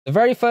The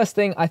very first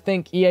thing I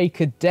think EA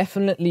could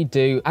definitely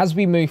do as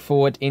we move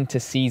forward into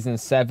Season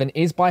 7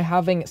 is by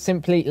having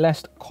simply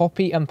less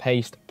copy and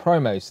paste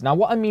promos. Now,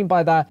 what I mean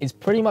by that is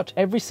pretty much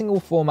every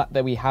single format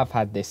that we have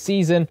had this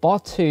season,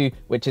 bar 2,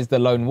 which is the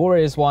Lone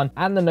Warriors one,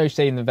 and the No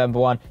Shade November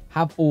one,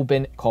 have all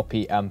been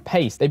copy and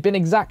paste. They've been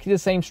exactly the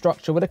same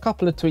structure with a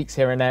couple of tweaks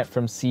here and there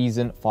from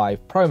Season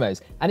 5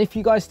 promos. And if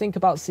you guys think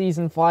about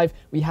Season 5,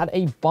 we had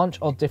a bunch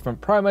of different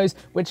promos,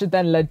 which had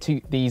then led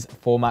to these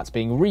formats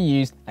being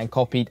reused and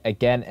copied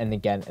again and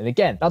again and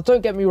again. Now,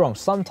 don't get me wrong,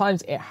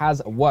 sometimes it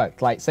has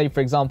worked. Like, say, for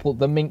example,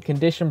 the Mint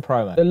Condition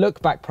promo, the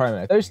Look Back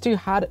promo. Those two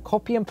had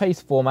copy and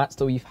paste formats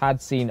that we've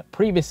had seen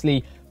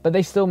previously, but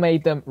they still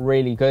made them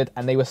really good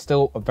and they were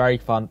still very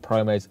fun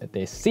promos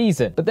this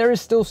season. But there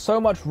is still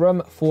so much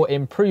room for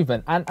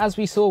improvement, and as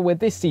we saw with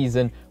this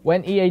season,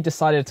 when EA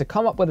decided to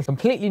come up with a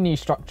completely new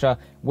structure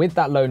with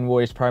that Lone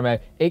Warriors promo,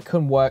 it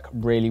can work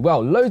really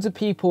well. Loads of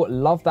people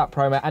love that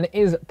promo, and it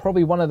is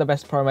probably one of the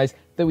best promos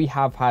that we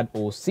have had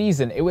all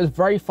season. It was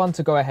very fun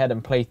to go ahead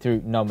and play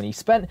through No Money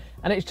Spent,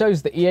 and it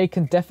shows that EA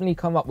can definitely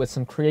come up with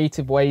some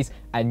creative ways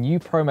and new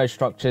promo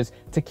structures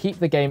to keep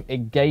the game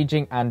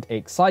engaging and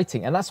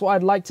exciting. And that's what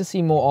I'd like to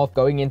see more of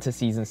going into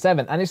Season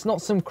 7. And it's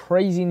not some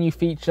crazy new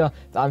feature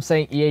that I'm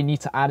saying EA need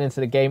to add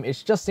into the game.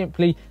 It's just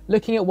simply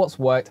looking at what's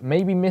worked,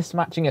 maybe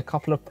mismatching a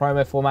couple of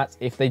promo formats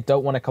if they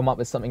don't want to come up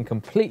with something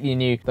completely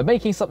new, but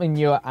making something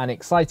newer and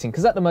exciting.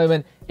 Because at the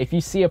moment, if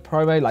you see a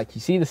promo, like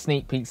you see the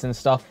sneak peeks and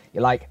stuff,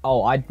 you're like,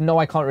 oh, I know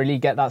I can't really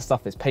get that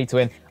stuff, it's pay to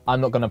win,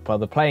 I'm not going to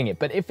bother playing it.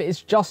 But if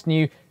it's just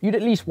new, you'd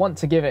at least want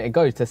to give it a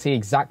go to see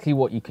exactly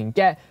what you can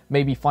get,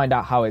 maybe find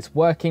out how it's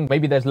working.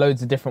 Maybe there's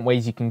loads of different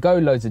ways you can go,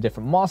 loads of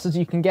different masters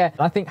you can get.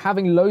 And I think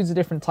having loads of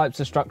different types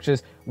of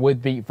structures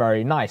would be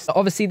very nice.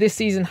 Obviously, this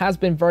season has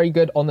been very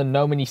good on the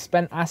No Money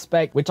Spent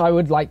aspect, which I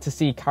would like to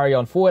see carry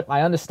on forward.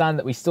 I understand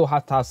that we still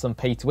have to have some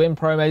pay to win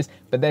promos,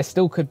 but there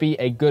still could be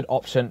a good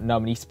option No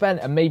Money Spent,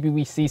 and maybe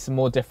we see some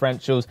more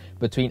differentials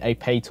between a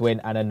pay to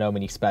win and a No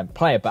Money Spent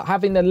player. But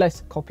having the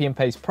less copy and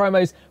paste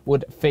promos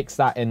would fix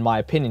that, in my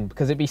opinion,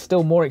 because it'd be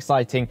still more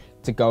exciting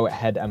to go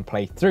ahead and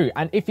play through.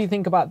 And if you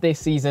think about this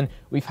season,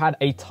 we've had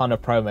a ton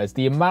of promos.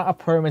 The amount of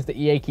promos that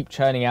EA keep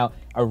churning out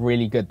are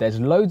really good.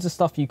 There's loads of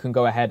stuff you can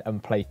go ahead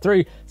and play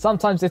through.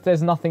 Sometimes if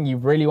there's nothing you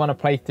really want to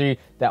play through,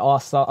 there are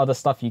other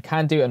stuff you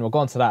can do, and we'll go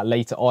on to that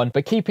later on.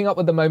 But keeping up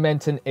with the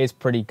momentum is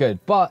pretty good.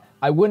 But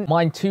I wouldn't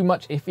mind too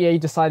much if EA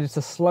decided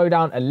to slow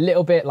down a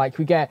little bit. Like,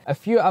 we get a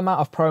few amount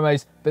of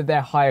promos, but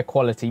they're higher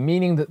quality,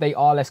 meaning that they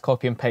are less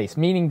copy and paste,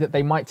 meaning that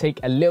they might take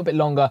a little bit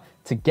longer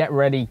to get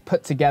ready,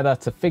 put together,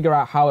 to figure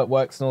out how it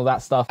works and all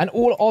that stuff. And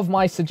all of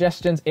my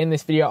suggestions in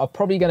this video are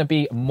probably going to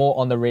be more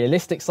on the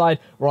realistic side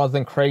rather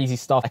than crazy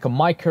stuff like a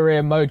My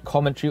Career mode,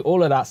 commentary,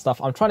 all of that stuff.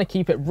 I'm trying to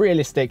keep it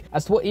realistic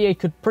as to what EA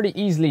could pretty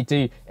easily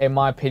do, in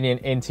my opinion,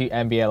 into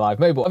NBA Live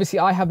Mobile. Obviously,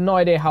 I have no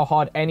idea how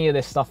hard any of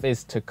this stuff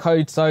is to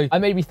code, so I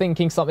may be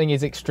thinking something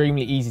is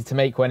extremely easy to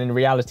make when in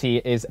reality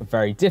it is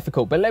very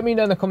difficult. But let me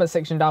know in the comment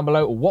section down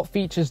below, what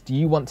features do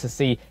you want to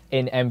see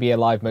in NBA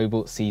Live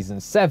Mobile Season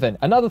 7?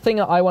 Another thing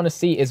that I want to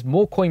see is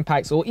more coin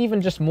packs, or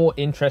even just more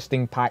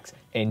interesting packs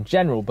in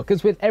general,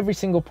 because with every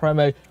single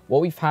promo,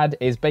 what we've had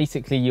is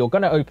basically you're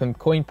going to open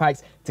coin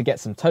packs to get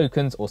some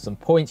tokens or some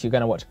points. You're going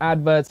to watch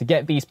adverts to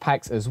get these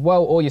packs as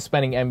well, or you're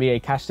spending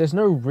NBA cash. There's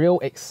no real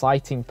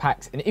exciting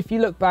packs. And if you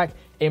look back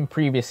in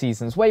previous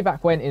seasons, way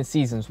back when in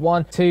seasons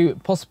 1,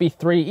 2, possibly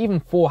 3, even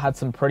 4 had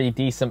some pretty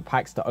decent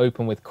packs to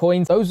open with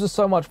coins. Those were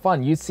so much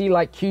fun. You'd see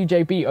like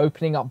QJB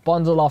opening up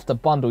bundle after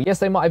bundle. Yes,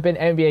 they might have been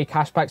NBA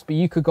cash packs, but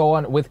you could go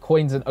on with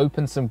coins and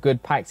open some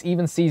good packs.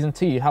 Even season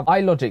 2, you'd have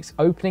iLogix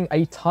opening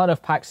a ton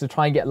of packs to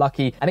try and get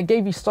lucky, and it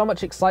gave you so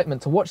much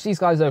excitement to watch these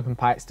guys open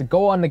packs, to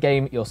go on the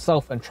game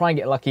yourself and try and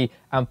get lucky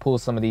and pull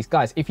some of these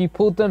guys. If you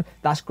pulled them,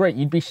 that's great.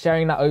 You'd be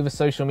sharing that over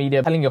social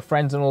media, telling your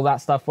friends and all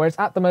that stuff, whereas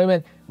at the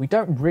moment, we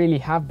don't really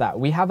have that.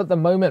 We have at the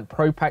moment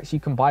pro packs you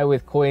can buy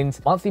with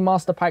coins. Monthly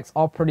master packs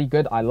are pretty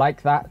good. I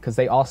like that because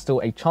they are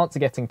still a chance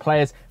of getting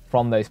players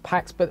from those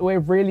packs, but we're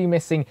really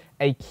missing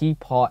a key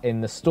part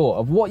in the store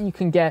of what you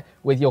can get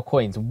with your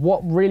coins.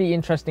 What really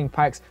interesting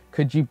packs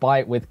could you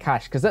buy with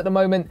cash? Because at the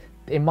moment,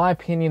 in my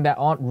opinion, there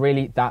aren't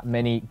really that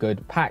many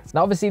good packs.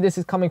 Now, obviously, this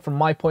is coming from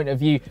my point of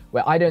view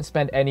where I don't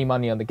spend any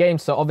money on the game.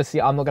 So obviously,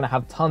 I'm not going to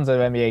have tons of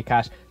NBA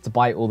cash to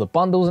buy all the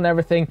bundles and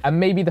everything. And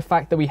maybe the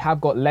fact that we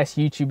have got less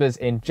YouTubers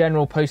in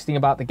general posting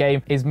about the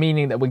game is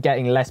meaning that we're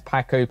getting less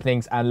pack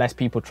openings and less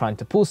people trying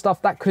to pull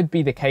stuff. That could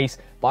be the case,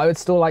 but I would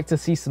still like to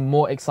see some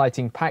more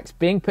exciting packs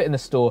being put in the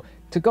store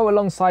to go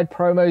alongside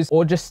promos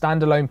or just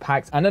standalone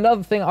packs. And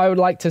another thing I would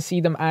like to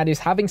see them add is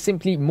having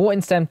simply more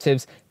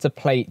incentives to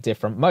play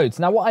different modes.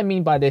 Now, what I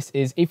mean by this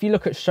is if you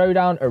look at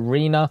Showdown,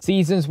 Arena,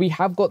 Seasons, we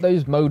have got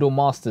those modal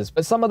masters,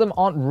 but some of them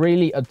aren't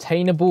really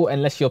obtainable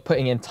unless you're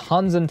putting in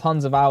tons and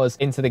tons of hours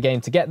into the game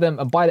to get them.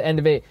 And by the end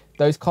of it,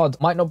 those cards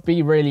might not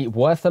be really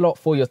worth a lot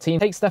for your team.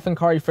 Take Stephen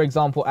Curry, for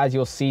example, as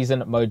your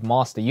season mode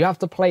master. You have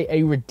to play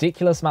a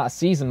ridiculous amount of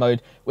season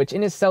mode, which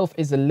in itself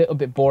is a little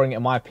bit boring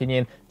in my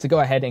opinion, to go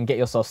ahead and get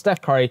yourself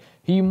Steph Curry,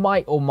 who you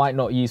might or might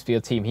not use for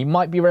your team. He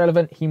might be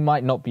relevant, he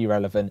might not be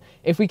relevant.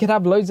 If we could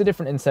have loads of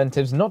different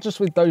incentives, not just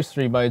with those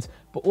 3 modes,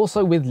 but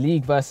also with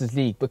league versus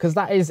league, because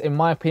that is, in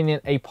my opinion,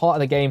 a part of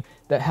the game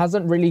that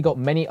hasn't really got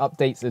many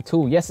updates at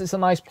all. Yes, it's a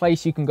nice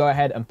place you can go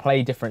ahead and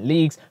play different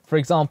leagues. For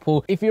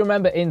example, if you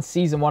remember in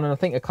season 1, and I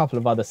think a couple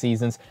of other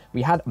seasons,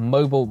 we had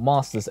mobile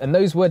masters, and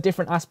those were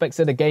different aspects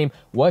of the game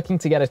working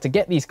together to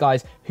get these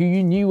guys who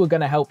you knew were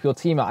going to help your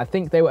team out. I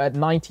think they were at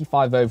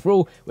 95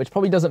 overall, which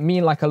probably doesn't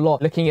mean like a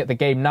lot looking at the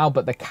game now,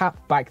 but the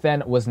cap back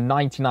then was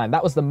 99.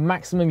 That was the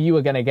maximum you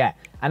were going to get.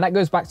 And that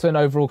goes back to an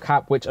overall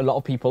cap, which a lot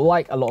of people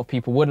like, a lot of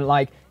people wouldn't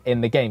like in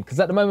the game.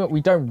 Because at the moment,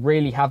 we don't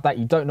really have that.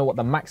 You don't know what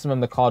the maximum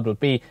the card would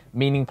be,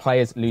 meaning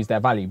players lose their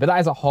value. But that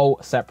is a whole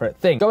separate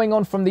thing. Going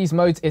on from these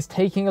modes is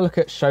taking a look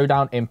at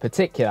Showdown in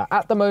particular.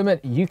 At the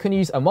moment, you can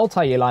use a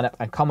multi-year lineup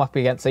and come up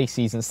against a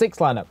Season 6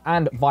 lineup,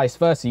 and vice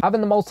versa.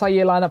 Having the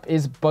multi-year lineup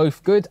is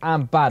both good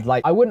and bad.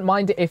 Like, I wouldn't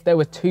mind it if there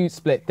were 2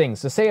 split things.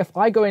 So say if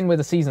I go in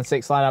with a Season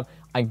 6 lineup,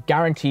 I'm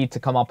guaranteed to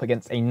come up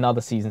against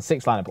another Season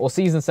 6 lineup, or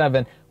Season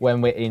 7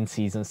 when we're in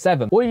Season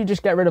 7. Or you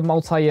just get rid of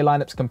multi-year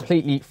lineups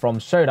completely from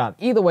Showdown.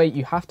 Either way,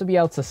 you have to be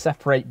able to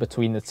separate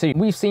between the 2.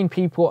 We've seen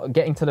people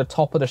getting to the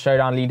top of the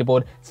Showdown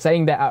leaderboard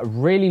saying they're at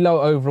really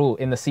low overall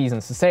in the season.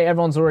 So say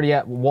everyone's already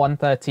at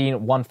 113,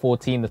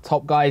 114, the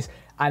top guys,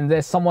 and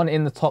there's someone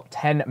in the top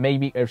 10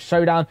 maybe of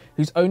Showdown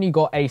who's only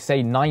got a,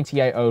 say,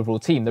 98 overall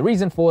team. The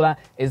reason for that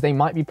is they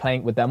might be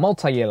playing with their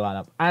multi-year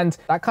lineup, and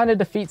that kind of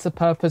defeats the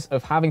purpose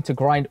of having to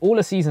grind all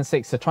of Season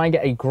 6 to try and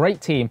get a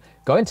great team,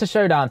 go into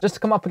Showdown just to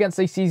come up against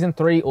a Season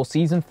 3 or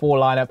Season 4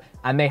 lineup,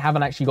 and they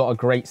haven't actually got a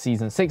great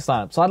Season 6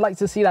 lineup. So I'd like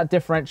to see that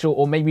differential,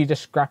 or maybe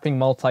just scrapping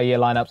multi-year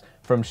lineups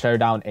from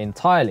Showdown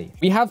entirely.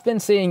 We have been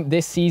seeing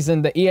this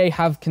season that EA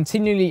have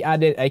continually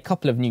added a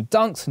couple of new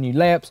dunks, new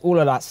layups, all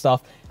of that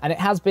stuff, and it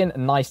has been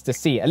nice to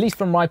see. At least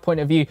from my point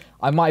of view,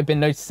 I might have been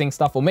noticing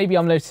stuff, or maybe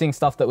I'm noticing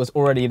stuff that was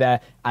already there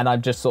and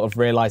I'm just sort of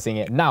realizing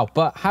it now.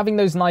 But having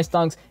those nice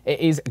dunks, it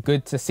is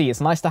good to see.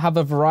 It's nice to have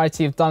a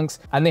variety of dunks,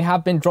 and they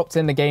have been dropped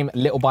in the game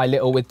little by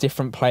little with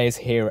different players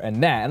here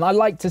and there. And I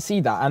like to see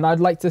that, and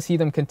I'd like to see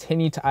them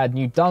continue to add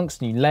new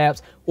dunks, new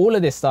layups, all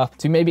of this stuff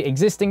to maybe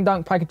existing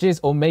dunk packages,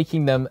 or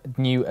making them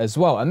new as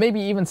well, and maybe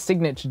even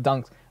signature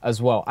dunks as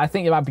well. I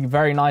think it might be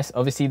very nice.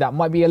 Obviously, that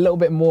might be a little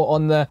bit more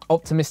on the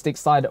optimistic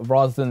side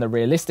rather than the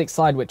realistic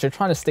side, which we're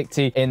trying to stick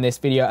to in this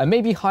video, and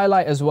maybe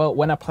highlight as well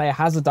when a player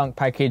has a dunk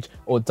package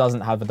or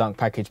doesn't have a dunk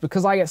package,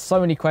 because I get so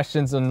many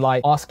questions and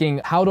like asking,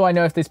 how do I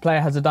know if this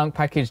player has a dunk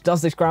package?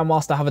 Does this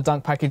Grandmaster have a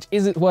dunk package?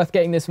 Is it worth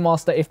getting this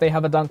Master if they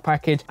have a dunk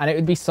package? And it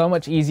would be so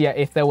much easier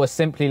if there was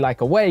simply like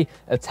a way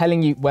of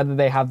telling you whether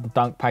they have the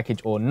dunk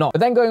package or not.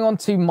 But then going on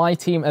to my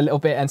team a little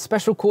bit, and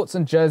special courts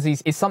and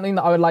jerseys is something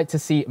that I would like to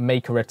see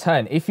make a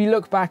return. If you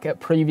look back at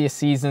previous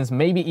seasons,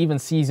 maybe even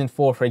Season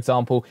 4, for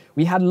example,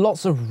 we had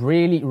lots of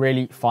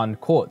really fun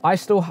courts. I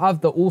still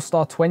have the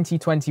All-Star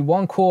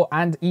 2021 court,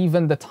 and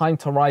even the Time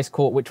to Rise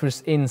court, which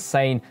was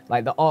insane.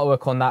 Like the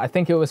artwork on that, I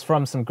think it was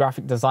from some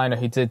graphic designer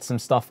who did some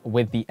stuff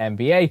with the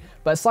NBA.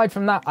 But aside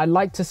from that, I'd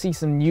like to see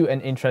some new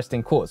and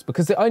interesting courts,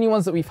 because the only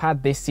ones that we've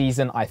had this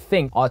season, I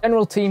think, are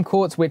general team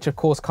courts, which of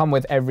course come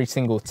with every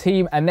single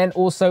team. And then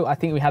also, I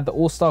think we had the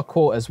All-Star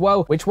court as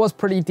well, which was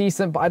pretty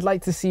decent, but I'd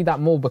like to see that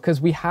more, because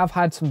we have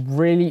had some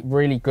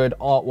really good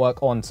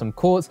artwork on some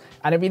courts,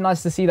 and it'd be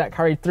nice to see that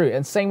carried through.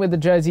 And same with the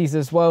jerseys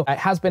as well. It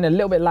has been a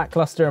little bit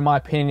lackluster in my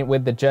opinion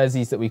with the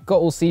jerseys that we've got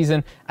all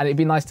season, and it'd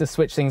be nice to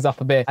switch things up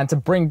a bit and to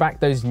bring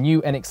back those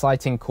new and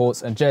exciting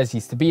courts and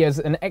jerseys to be as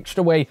an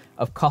extra way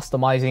of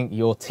customizing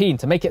your team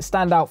to make it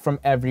stand out from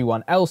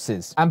everyone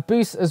else's. And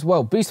boosts as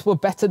well. Boosts were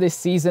better this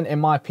season in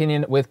my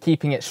opinion, with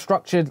keeping it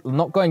structured,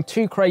 not going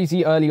too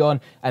crazy early on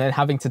and then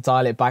having to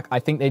dial it back. I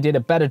think they did a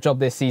better job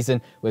this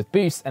season with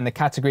boosts and the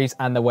categories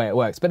and the way it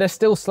works. But there's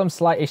still some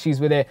slight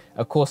issues with it.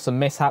 Of course, some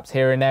mishaps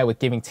here and there with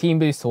giving team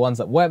boosts to ones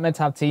that weren't meant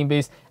to have team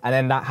boosts, and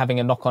then that having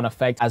a knock-on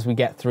effect as we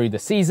get through the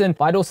season.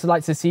 But I'd also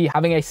like to see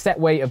having a set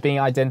way of being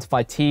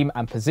identified team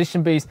and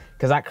position boost,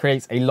 because that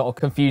creates a lot of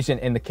confusion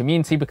in the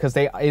community, because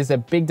there is a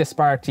big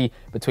disparity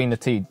between the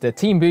two. The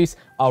team boosts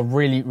are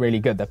really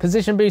good. The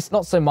position boosts,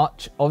 not so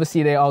much.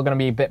 Obviously, they are going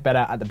to be a bit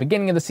better at the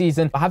beginning of the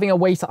season, but having a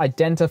way to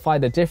identify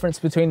the difference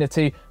between the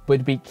two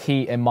would be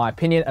key in my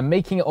opinion, and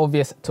making it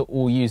obvious to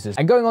all users.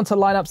 And going on to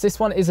lineups, this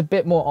one is a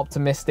bit more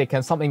optimistic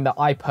and something that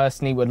I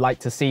personally would like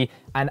to see.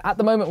 And at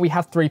the moment, we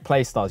have 3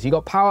 play styles. You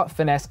got power,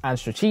 finesse, and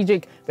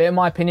strategic, but in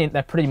my opinion,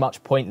 they're pretty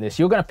much pointless.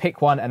 You're going to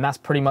pick one, and that's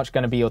pretty much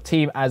going to be your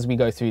team as we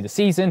go through the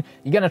season.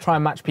 You're going to try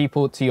and match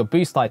people to your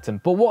boost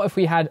item. But what if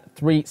we had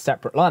 3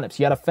 separate lineups?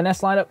 You had a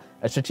finesse lineup,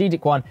 a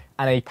strategic one,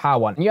 and a power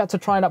one. And you had to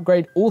try and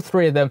upgrade all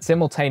 3 of them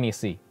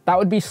simultaneously. That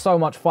would be so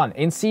much fun.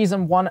 In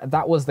Season 1,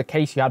 that was the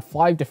case. You had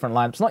 5 different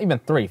lineups, not even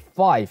 3,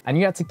 5. And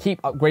you had to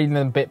keep upgrading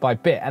them bit by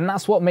bit. And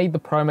that's what made the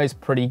promos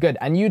pretty good.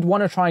 And you'd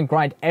want to try and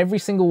grind every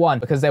single one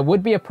because there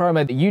would be a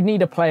promo that you'd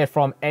need a player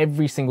from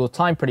every single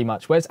time pretty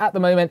much. Whereas at the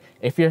moment,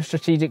 if you're a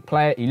strategic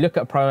player, you look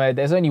at a promo,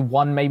 there's only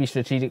one maybe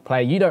strategic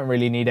player. You don't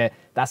really need it.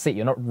 That's it.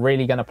 You're not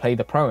really going to play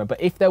the promo.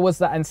 But if there was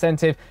that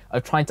incentive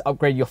of trying to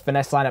upgrade your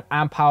finesse lineup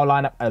and power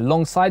lineup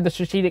alongside the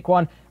strategic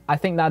one, I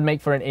think that'd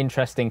make for an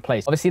interesting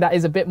place. Obviously, that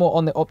is a bit more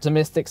on the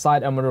optimistic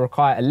side and would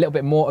require a little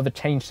bit more of a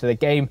change to the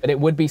game, but it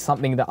would be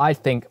something that I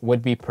think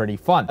would be pretty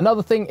fun.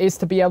 Another thing is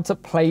to be able to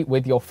play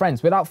with your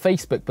friends without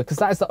Facebook, because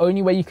that is the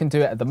only way you can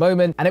do it at the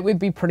moment, and it would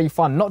be pretty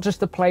fun, not just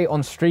to play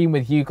on stream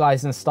with you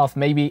guys and stuff.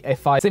 Maybe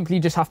if I simply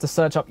just have to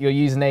search up your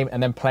username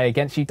and then play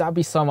against you, that'd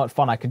be so much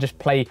fun. I could just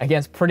play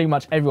against pretty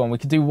much everyone. We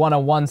could do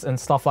one-on-ones and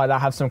stuff like that,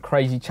 have some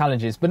crazy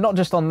challenges, but not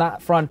just on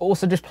that front, but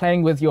also just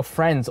playing with your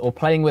friends or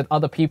playing with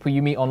other people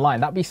you meet online.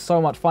 That'd be so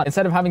much fun.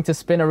 Instead of having to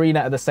spin arena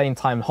at the same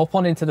time, hop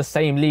on into the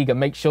same league and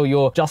make sure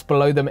you're just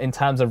below them in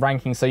terms of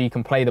ranking so you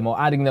can play them, or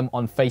adding them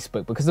on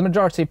Facebook, because the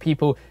majority of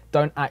people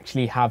don't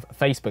actually have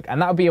Facebook,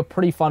 and that would be a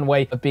pretty fun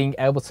way of being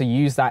able to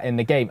use that in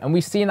the game. And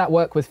we've seen that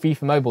work with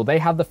FIFA Mobile. They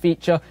have the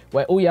feature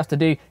where all you have to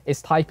do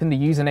is type in the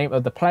username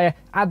of the player,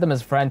 add them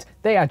as a friend,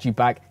 they add you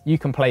back, you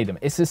can play them.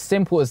 It's as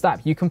simple as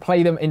that. You can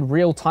play them in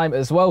real time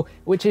as well,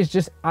 which is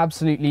just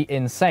absolutely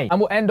insane. And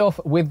we'll end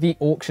off with the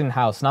auction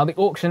house. Now, the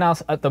auction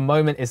house at the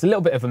moment is a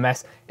little bit of a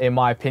mess in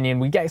my opinion.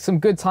 We get some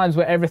good times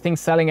where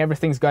everything's selling,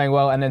 everything's going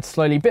well, and then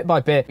slowly, bit by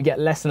bit, we get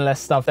less and less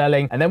stuff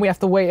selling, and then we have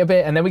to wait a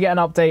bit, and then we get an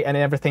update, and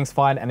everything's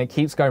fine, and it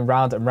keeps going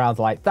round and round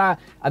like that.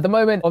 At the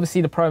moment,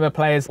 obviously, the promo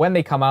players, when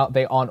they come out,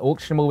 they aren't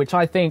auctionable, which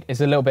I think is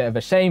a little bit of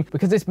a shame,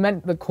 because it's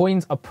meant that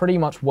coins are pretty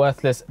much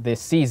worthless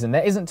this season.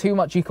 There isn't too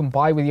much you can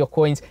buy with your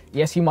coins.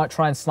 Yes, you might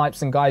try and snipe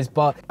some guys,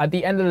 but at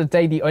the end of the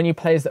day, the only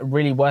players that are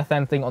really worth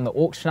anything on the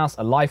auction house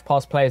are live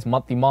pass players,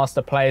 monthly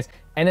master players.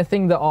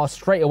 Anything that are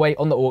straight away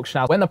on the auction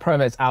house when the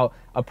promo is out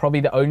are probably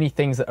the only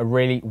things that are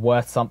really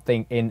worth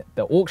something in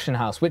the auction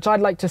house, which I'd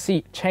like to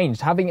see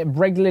changed, having it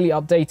regularly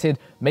updated,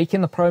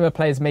 making the promo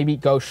players maybe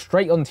go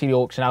straight onto the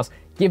auction house,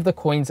 give the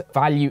coins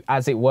value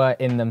as it were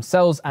in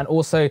themselves, and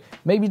also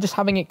maybe just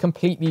having it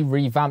completely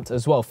revamped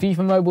as well.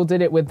 FIFA Mobile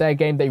did it with their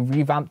game. They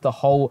revamped the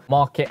whole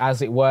market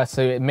as it were,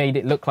 so it made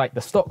it look like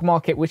the stock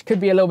market, which could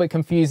be a little bit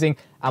confusing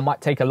and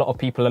might take a lot of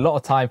people a lot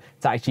of time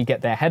to actually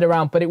get their head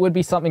around, but it would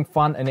be something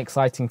fun and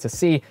exciting to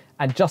see.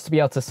 And just to be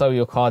able to sell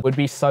your card would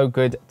be so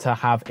good to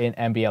have in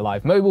NBA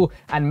Live Mobile,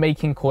 and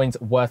making coins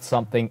worth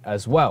something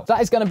as well. So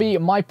that is going to be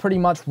my pretty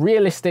much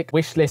realistic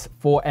wish list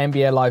for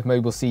NBA Live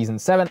Mobile Season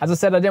 7. As I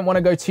said, I didn't want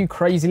to go too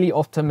crazily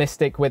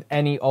optimistic with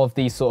any of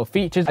these sort of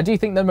features. I do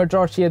think the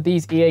majority of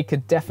these EA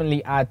could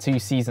definitely add to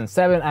Season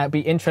 7, and it'd be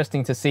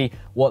interesting to see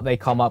what they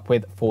come up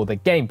with for the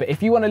game. But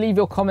if you want to leave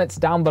your comments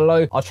down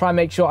below, I'll try and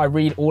make sure I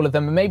read all of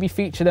them and maybe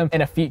feature them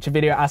in a future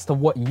video as to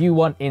what you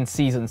want in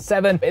Season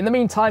 7. But in the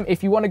meantime,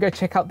 if you want to go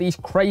check out these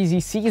crazy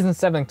Season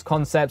 7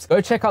 concepts, go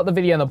check out the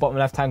video in the bottom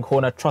left hand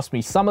corner. Trust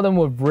me, some of them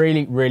were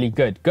really, really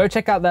good. Go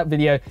check out that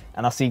video,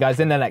 and I'll see you guys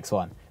in the next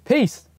one. Peace.